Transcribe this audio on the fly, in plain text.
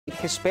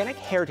Hispanic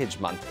Heritage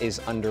Month is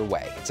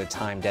underway. It's a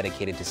time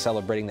dedicated to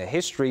celebrating the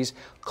histories,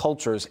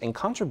 cultures, and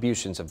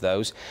contributions of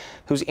those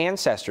whose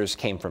ancestors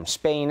came from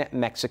Spain,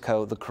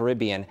 Mexico, the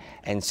Caribbean,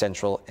 and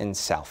Central and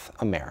South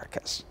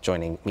Americas.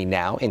 Joining me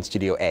now in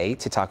Studio A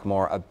to talk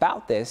more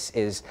about this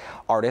is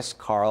artist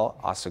Karl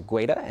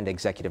Osegueda and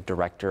Executive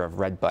Director of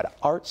Redbud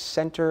Arts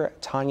Center,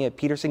 Tanja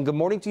Peterson. Good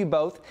morning to you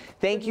both.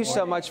 Thank you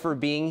so much for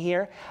being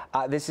here.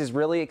 This is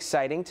really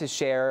exciting to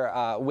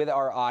share with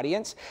our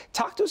audience.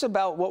 Talk to us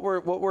about what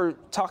we're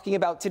talking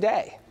about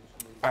today.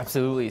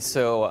 Absolutely.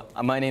 So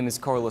my name is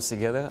Karl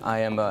Osegueda. I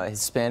am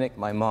Hispanic.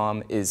 My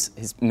mom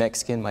is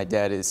Mexican. My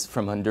dad is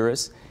from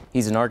Honduras.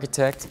 He's an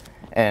architect,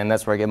 and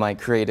that's where I get my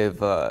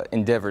creative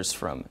endeavors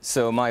from.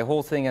 So my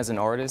whole thing as an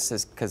artist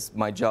is because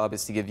my job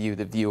is to give you,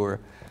 the viewer,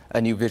 a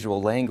new visual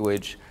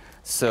language.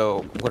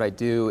 So what I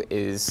do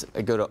is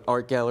I go to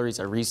art galleries,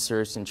 I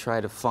research and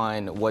try to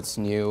find what's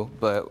new.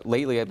 But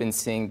lately I've been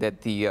seeing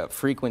that the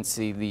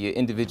frequency, the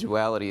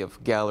individuality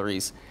of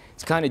galleries,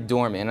 it's kind of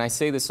dormant. And I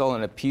say this all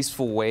in a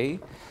peaceful way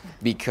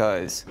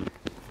because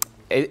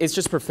it's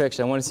just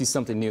perfection. I want to see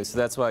something new. So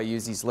that's why I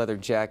use these leather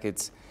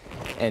jackets.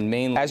 And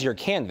mainly as your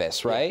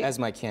canvas, right? As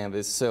my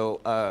canvas.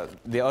 So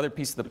the other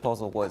piece of the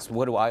puzzle was,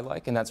 what do I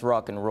like? And that's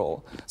rock and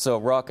roll. So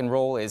rock and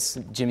roll is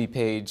Jimmy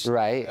Page,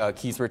 right?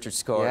 Keith Richards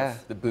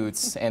scarf, the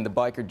boots, and the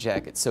biker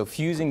jacket. So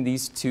fusing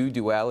these two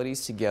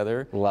dualities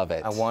together, love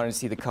it. I wanted to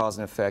see the cause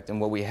and effect, and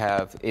what we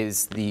have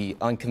is the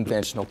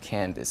unconventional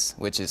canvas,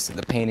 which is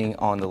the painting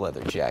on the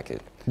leather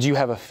jacket. Do you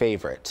have a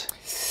favorite?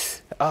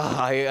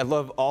 I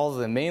love all of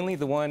them. Mainly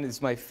the one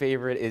is my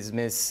favorite is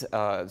Miss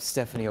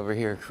Stephanie over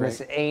here.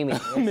 Miss Amy.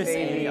 Miss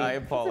Amy, I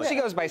apologize. She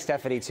goes by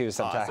Stephanie too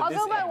sometimes. I'll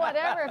go by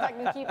whatever if I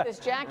can keep this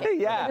jacket.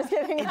 Yeah, I'm just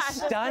kidding.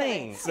 it's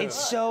stunning.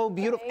 It's so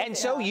beautiful. And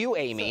so you,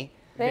 Amy.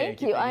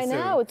 Thank you. I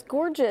know, it's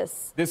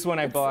gorgeous. This one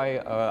I buy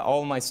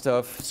all my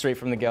stuff straight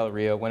from the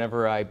Galleria.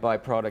 Whenever I buy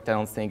product, I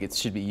don't think it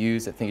should be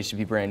used. I think it should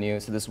be brand new.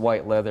 So this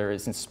white leather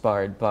is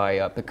inspired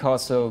by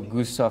Picasso,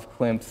 Gustav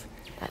Klimt,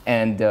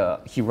 and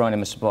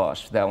Hieronymus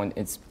Bosch. That one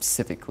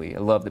specifically. I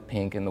love the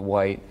pink and the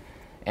white.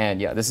 And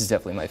yeah, this is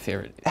definitely my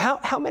favorite.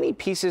 How many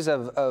pieces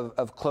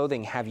of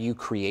clothing have you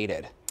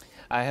created?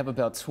 I have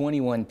about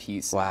 21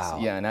 pieces. Wow.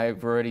 Yeah, and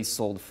I've already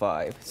sold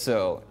 5.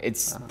 So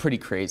it's pretty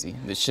crazy.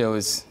 The show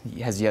has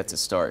yet to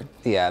start.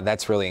 Yeah,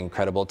 that's really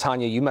incredible.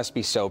 Tanja, you must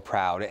be so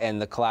proud.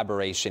 And the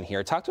collaboration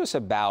here. Talk to us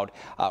about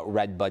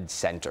Redbud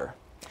Center.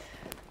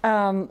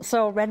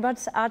 So Redbud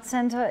Art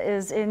Center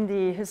is in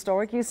the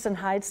historic Houston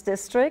Heights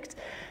district,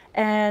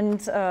 and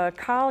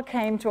Karl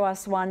came to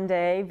us one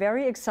day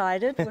very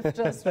excited with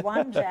just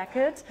one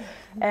jacket,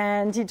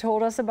 and he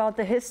told us about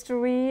the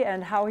history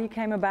and how he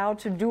came about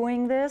to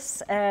doing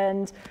this.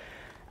 And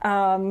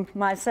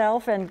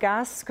myself and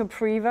Gus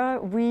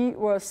Capriva, we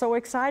were so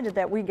excited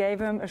that we gave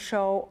him a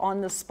show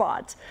on the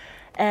spot.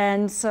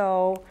 And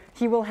so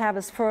he will have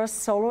his first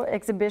solo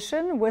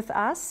exhibition with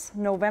us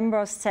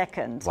November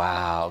 2nd.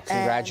 Wow,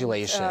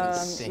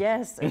 congratulations. And,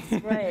 yes,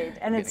 it's great.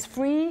 And it's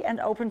free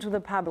and open to the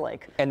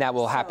public. And that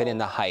will happen in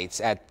the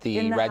Heights at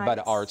the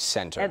Redbud Arts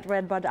Center. At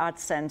Redbud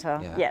Arts Center,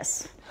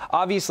 yes.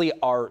 Obviously,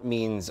 art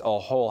means a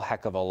whole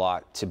heck of a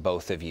lot to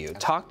both of you.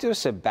 Talk to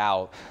us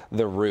about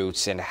the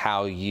roots and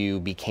how you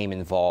became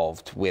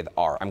involved with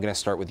art. I'm going to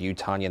start with you,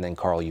 Tanja, and then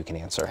Karl, you can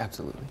answer.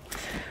 Absolutely.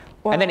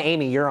 Well, and then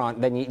Amy, you're on.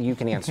 Then you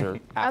can answer.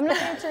 I'm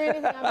not answering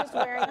anything. I'm just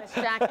wearing this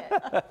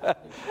jacket.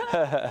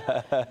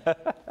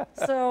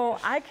 So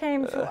I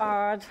came to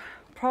art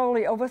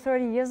probably over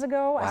 30 years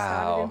ago. Wow. I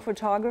started in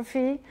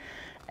photography,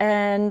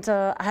 and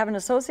I have an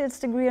associate's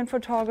degree in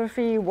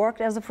photography.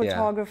 Worked as a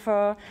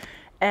photographer,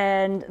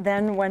 and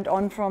then went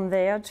on from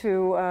there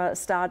to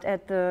start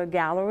at the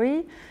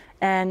gallery.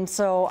 And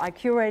so I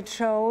curate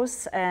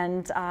shows,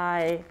 and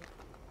I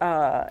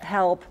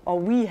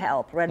we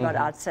help Redbud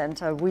Art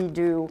Center. We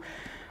do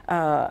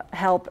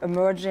help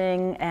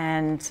emerging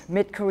and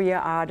mid-career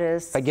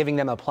artists. By giving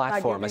them a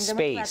platform, a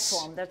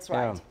space. That's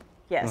right.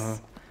 Yeah.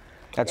 Yes.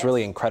 That's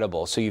really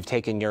incredible. So you've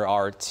taken your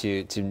art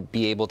to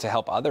be able to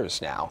help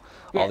others now,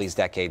 all these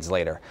decades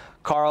later.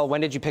 Karl,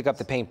 when did you pick up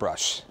the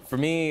paintbrush? For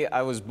me,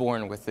 I was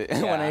born with it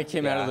when I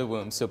came out of the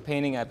womb. So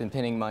painting, I've been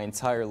painting my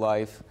entire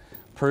life.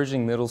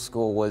 Pershing Middle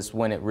School was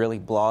when it really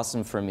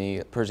blossomed for me.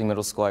 At Pershing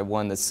Middle School, I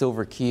won the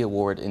Silver Key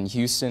Award in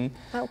Houston.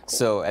 Oh, cool.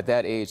 So at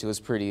that age, it was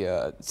pretty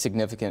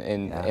significant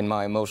in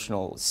my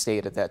emotional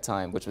state at that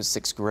time, which was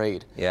 6th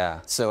grade.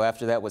 Yeah. So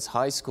after that was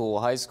high school.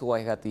 High school,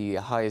 I got the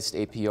highest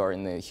APR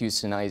in the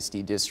Houston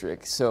ISD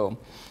district. So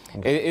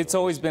it's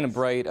always been a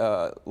bright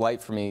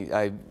light for me.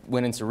 I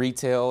went into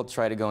retail,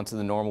 tried to go into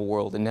the normal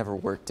world, and never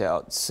worked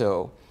out.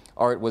 So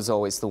art was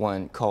always the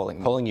one calling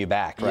me. Pulling you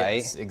back, right?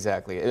 Yes,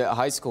 exactly. At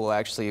high school,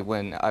 actually,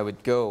 when I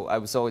would go, I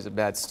was always a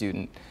bad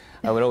student.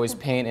 I would always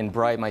paint and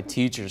bribe my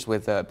teachers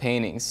with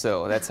paintings,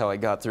 so that's how I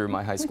got through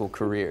my high school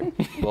career.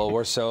 Well,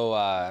 we're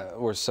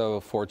so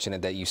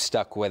fortunate that you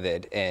stuck with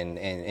it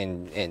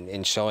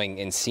and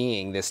showing and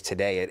seeing this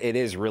today. It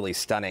is really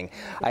stunning.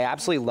 I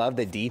absolutely love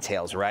the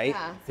details, right?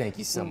 Yeah. Thank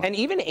you so much. And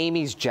even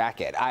Amy's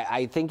jacket,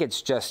 I think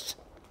it's just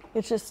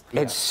It's just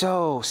It's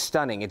so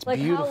stunning. It's like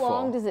beautiful. how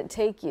long does it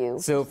take you?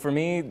 So for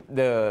me,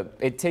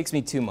 it takes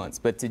me 2 months,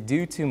 but to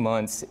do 2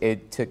 months,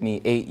 it took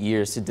me 8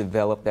 years to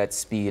develop that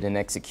speed and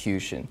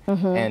execution.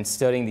 And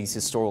studying these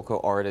historical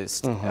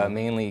artists,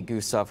 mainly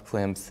Gustav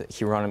Klimt,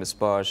 Hieronymus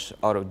Bosch,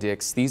 Otto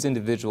Dix, these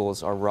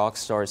individuals are rock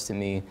stars to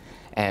me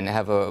and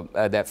have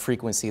that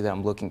frequency that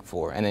I'm looking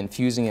for. And then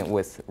fusing it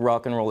with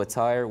rock and roll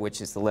attire, which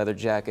is the leather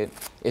jacket,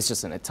 it's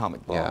just an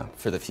atomic bomb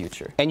for the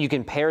future. And you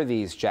can pair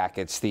these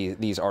jackets,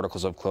 these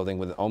articles of clothing,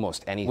 with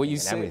almost anything. Well, you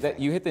say that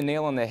you hit the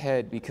nail on the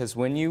head, because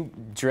when you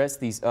dress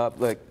these up,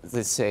 like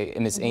let's say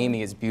Miss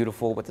Amy is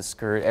beautiful with the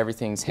skirt,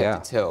 everything's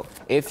head to toe.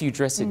 If you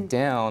dress it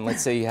down,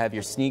 let's say you have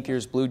your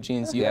sneakers, blue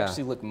jeans, you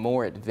actually look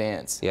more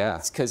advanced.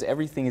 It's because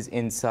everything is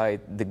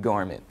inside the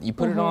garment. You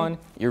put it on,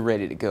 you're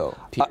ready to go.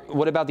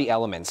 What about the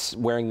elements?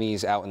 Wearing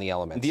these out in the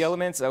elements? The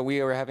elements,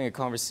 we were having a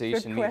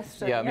conversation. Good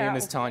question. Me and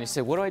Ms. Tanja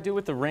said, what do I do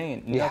with the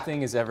rain?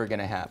 Nothing is ever going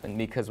to happen,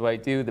 because what I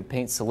do, the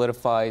paint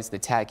solidifies, the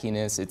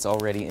tackiness, it's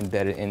already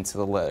embedded into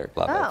the leather.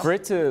 For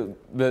it to,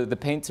 the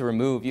paint to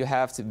remove, you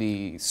have to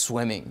be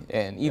swimming,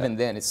 and even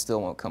then it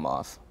still won't come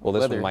off. Well,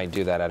 this one might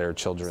do that at her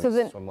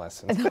children's swim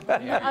lessons.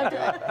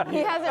 He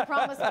hasn't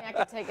promised me I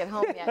could take it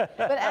home yet.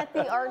 But at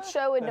the art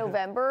show in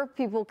November,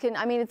 people can,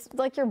 I mean, it's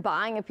like you're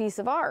buying a piece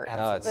of art.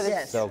 Oh,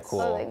 it's so cool.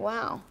 Clothing.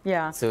 Wow.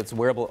 Yeah. So it's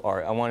wearable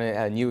art. I want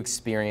a new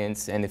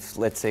experience, and if,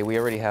 let's say, we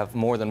already have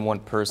more than one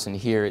person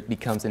here, it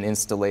becomes an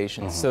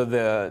installation. So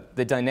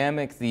the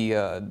dynamic,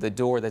 the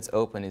door that's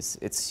open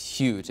it's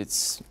huge,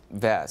 it's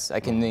vast. I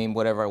can name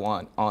whatever I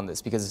want on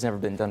this, because it's never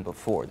been done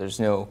before. There's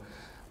no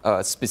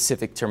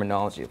specific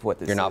terminology of what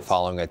this is. You're not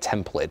following a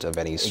template of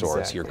any sort.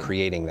 Exactly. You're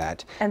creating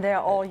that. And they're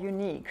all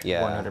unique.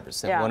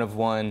 100%. One of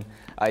one.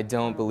 I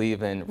don't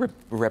believe in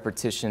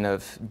repetition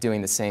of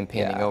doing the same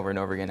painting over and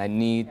over again. I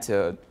need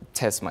to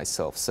test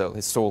myself. So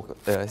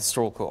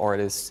historical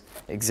artists,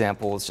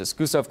 examples, just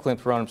Gustav Klimt,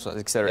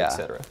 et cetera, et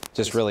cetera.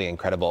 Just really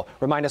incredible.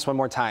 Remind us one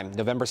more time.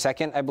 November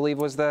 2nd, I believe,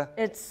 was the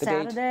It's the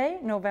Saturday,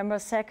 November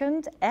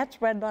 2nd, at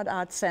Redbud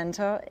Art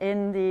Center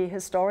in the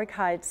Historic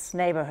Heights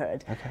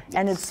neighborhood.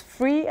 And it's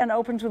free and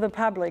open to the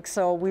public,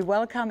 so we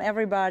welcome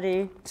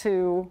everybody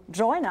to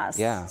join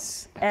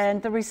us.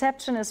 And the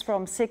reception is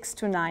from 6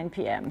 to 9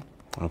 p.m.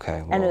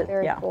 Okay. And Well,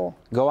 Very cool.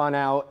 go on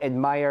out,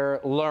 admire,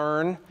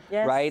 learn,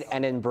 Yes. right,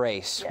 and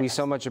embrace. We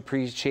so much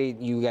appreciate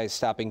you guys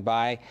stopping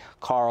by.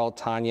 Karl,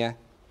 Tanja.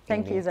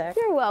 Thank you, Zach.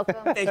 You're welcome.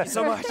 Thank you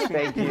so much.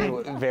 Thank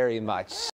you very much.